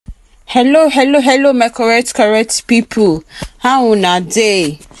Hello, my correct people. How una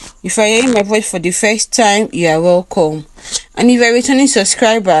dey? If you are hearing my voice for the first time, you are welcome. And if you are a returning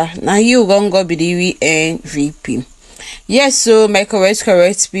subscriber, now you go be the MVP. Yes, so my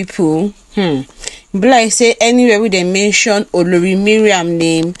correct people. Be like say anywhere we they mention Olori Mariam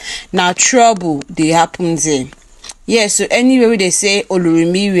name, now trouble they happen there. Yes, so anywhere they say Olori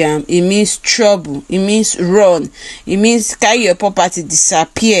Mariam, it means trouble, it means run, it means carry your property,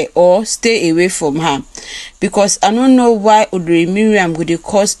 disappear or stay away from her. Because I don't know why Olori Mariam would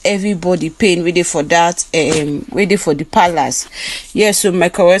cause everybody pain waiting for that, waiting for the palace. Yes, so my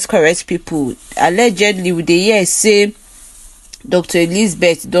correct people, allegedly with the year say Dr.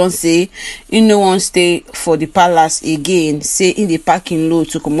 Elizabeth don't say you no one stay for the palace again, say in the parking lot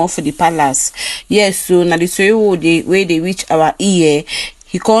to come off for the palace. Yes, so now the story where they reach our ear,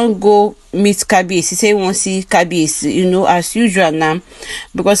 he can't go meet Kabiyesi. He say he won't see Kabiyesi, as usual now,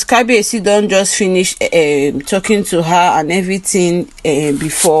 because Kabiyesi don't just finish talking to her and everything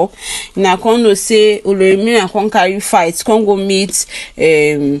before. Now can't say Olori Mariam can't carry fights, can't go meet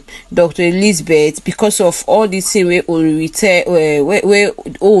Dr. Elizabeth because of all this thing where where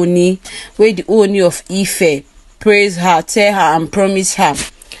the Ooni of Ife praise her, tell her and promise her.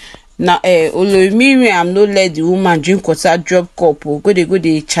 Now, Olori Mariam no let the woman drink water, drop cup. Go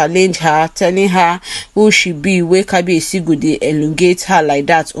they challenge her, telling her who she be. Where Kabiyesi go they elongate her like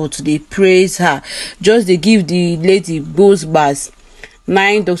that, or to they praise her. Just they give the lady those bars.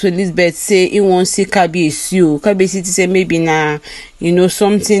 Now, Dr. Elizabeth say he won't see Kabiyesi. Kabiyesi say maybe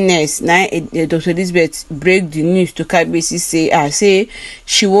something else. Now, Dr. Elizabeth break the news to Kabiyesi say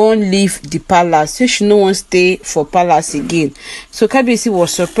she won't leave the palace. Say she no want stay for palace again. So Kabiyesi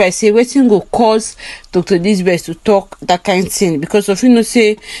was surprised. Say wetin go cause Dr. Elizabeth to talk that kind of thing, because of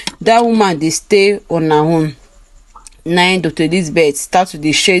say that woman they stay on her own. Now Dr. Elizabeth start to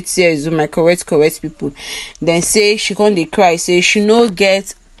the shade tears with my correct people. Then say she can't dey cry, say she no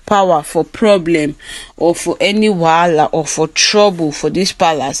get power for problem or for any wahala or for trouble for this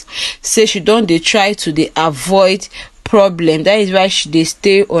palace. Say she don't they try to they avoid problem. That is why she they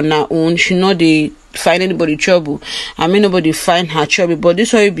stay on her own. She know they find anybody trouble. I mean nobody find her trouble. But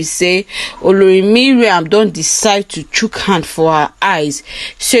this way be say Olori Mariam don't decide to chook hand for her eyes.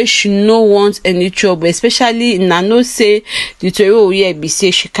 Say she no want any trouble, especially na no say the tori be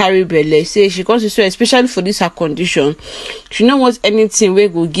say she carry belle. Say she comes to say especially for this her condition, she no want anything where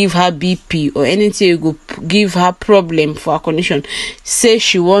go give her BP or anything go give her problem for her condition. Say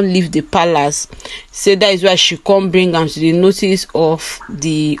she won't leave the palace. Say that is why she come bring am to the notice of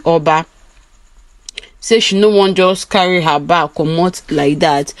the Oba. Say she no want just carry her back comot like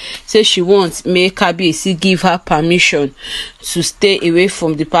that. Say she wants make Kabiyesi give her permission to stay away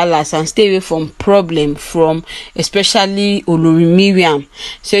from the palace and stay away from problem from especially Olori Mariam.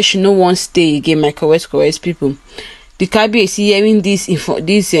 Say she no want stay again, my correct people. The Kabiyesi hearing this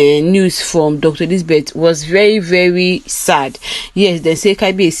news from Dr. Elizabeth was very sad. Yes, they say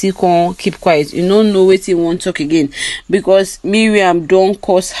Kabiyesi can't keep quiet. You don't know what he won't talk again, because Mariam don't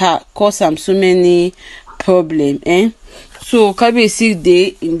cause am so many problem. So Kabiyesi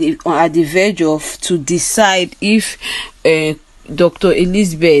they at the verge of to decide if Dr.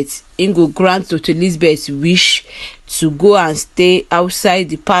 Elizabeth go grant Dr. Elizabeth's wish to go and stay outside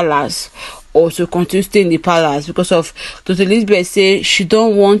the palace or to continue staying in the palace, because of Dr. Elizabeth say she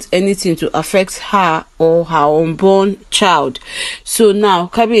don't want anything to affect her or her unborn child. So now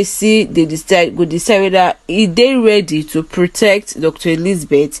Kabiyesi they decide whether they ready to protect Dr.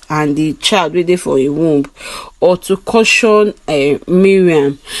 Elizabeth and the child waiting for a womb, or to caution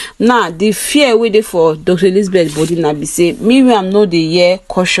Mariam. Now the fear waiting for Dr. Elizabeth body now be say Mariam no dey hear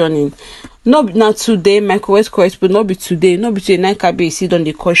cautioning. Not today, my correct, but not be today. Not be today. Now Kabiyesi don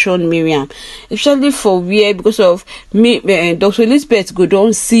dey caution Mariam, especially for where, because of me, Dr. Elizabeth go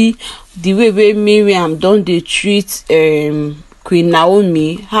don't see the way Mariam don't dey treat Queen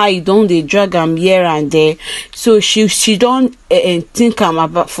Naomi, how he don't dey drag am here and there. So she don't think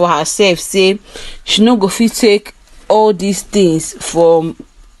about for herself. Say she no go fit take all these things from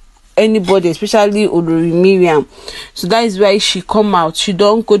anybody, especially Olori Mariam. So that is why she come out. She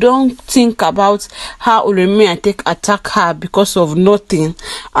don't think about how Olori Mariam take attack her because of nothing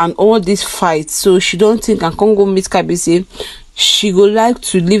and all this fight. So she don't think and can't go meet Kabiyesi. She go like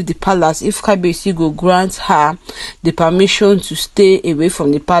to leave the palace if Kabiyesi go grant her the permission to stay away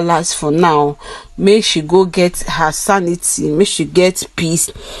from the palace for now. Make she go get her sanity, make she get peace.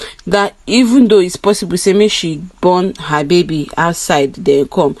 That even though it's possible, say make she born her baby outside, then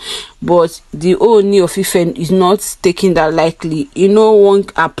come. But the Ooni of Ife is not taking that likely.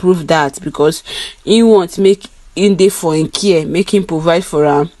 Won't approve that, because he wants make in there for him care, make him provide for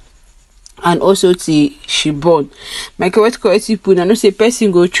her. and also till she born. My correct people, I know say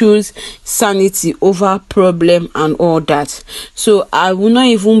person go choose sanity over problem and all that. So I will not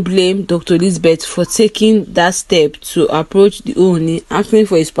even blame Dr. Elizabeth for taking that step to approach the Ooni, asking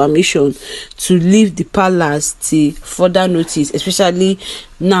for his permission to leave the palace till further notice, especially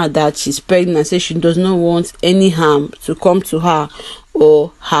now that she's pregnant and says she does not want any harm to come to her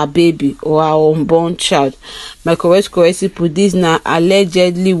or her baby or her unborn child. My correct people, this now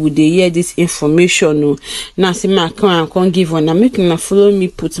allegedly would they hear this information. No, now see my can't give one. I'm making follow me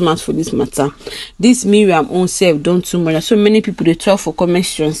put mouth for this matter. This Mariam own self done too much. So many people they talk for comment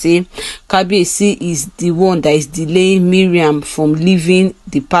section say Kabiyesi is the one that is delaying Mariam from leaving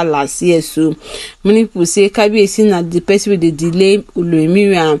the palace. Yes, so many people say Kabiyesi na the person with the delay Olori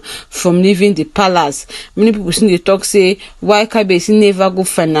Mariam from leaving the palace. Many people say they talk say why Kabiyesi never go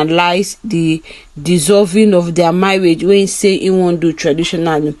finalize the dissolving of their marriage when say he won't do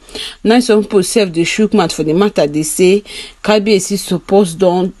traditionally. Now some people self the shook mouth for the matter. They say Kabiyesi suppose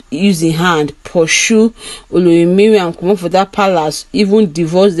don't use in hand pursue Olori Mariam come for that palace, even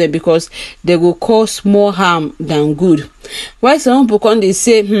divorce them, because they will cause more harm than good. Why some people come they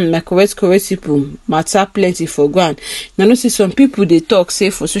say my correct people matter plenty for ground. Now no see some people they talk say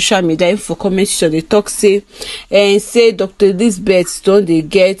for social media, for comment section they talk say and say Dr. Elizabeth don't they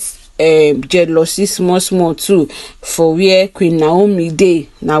get jealousy small too for where Queen Naomi dey.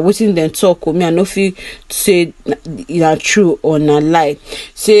 Now wetin dem talk me I no fit say na true or na lie.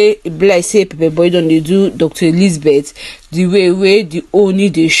 Say e be like say Pepper Boy don dey do Dr. Elizabeth the way the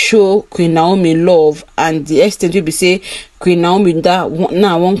Ooni dey show Queen Naomi love, and the extent wey be say Queen Naomi that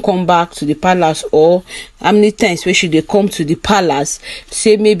now won't come back to the palace, or how many times when she dey come to the palace,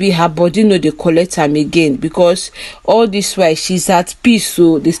 say maybe her body no dey collect am again, because all this while she's at peace,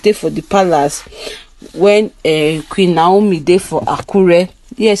 so they stay for the palace when Queen Naomi dey for Akure.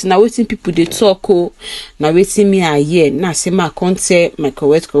 Yes, now waiting people they talk now waiting me a year now say my content my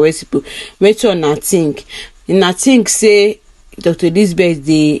correct people wait on I think say Dr. Elizabeth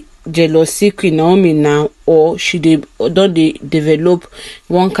the jealousy Queen Naomi now, or she don't develop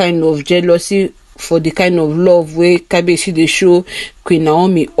one kind of jealousy for the kind of love where Kabiyesi they show Queen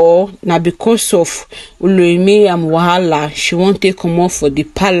Naomi, or now because of Olori Mariam wahala she won't take come off for the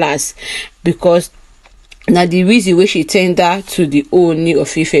palace, because now the reason why she tender to the Ooni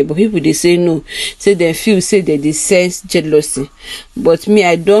of Ife. But people they say no, say they feel say that they sense jealousy. But me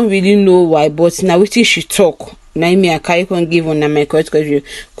I don't really know why. But now wetin she talk, now me I can't give on my correct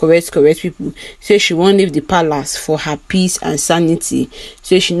people. Say she won't leave the palace for her peace and sanity.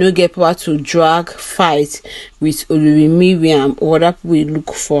 Say she no get power to drag fight with Olori Mariam, or other people will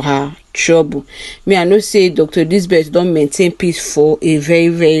look for her trouble. Me I know say Dr. Elizabeth don't maintain peace for a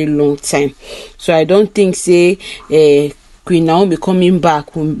very long time, so I don't think say Queen Naomi coming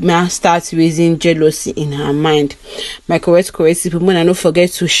back will now start raising jealousy in her mind. My correct people, when I don't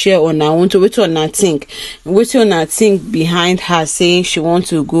forget to share on I want to wait on her think behind her saying she wants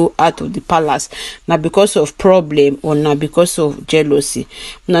to go out of the palace now because of problem or now because of jealousy.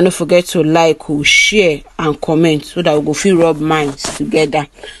 When I don't forget to like, share and comment so that we go feel rub minds together.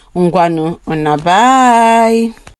 Ungwano on a bye.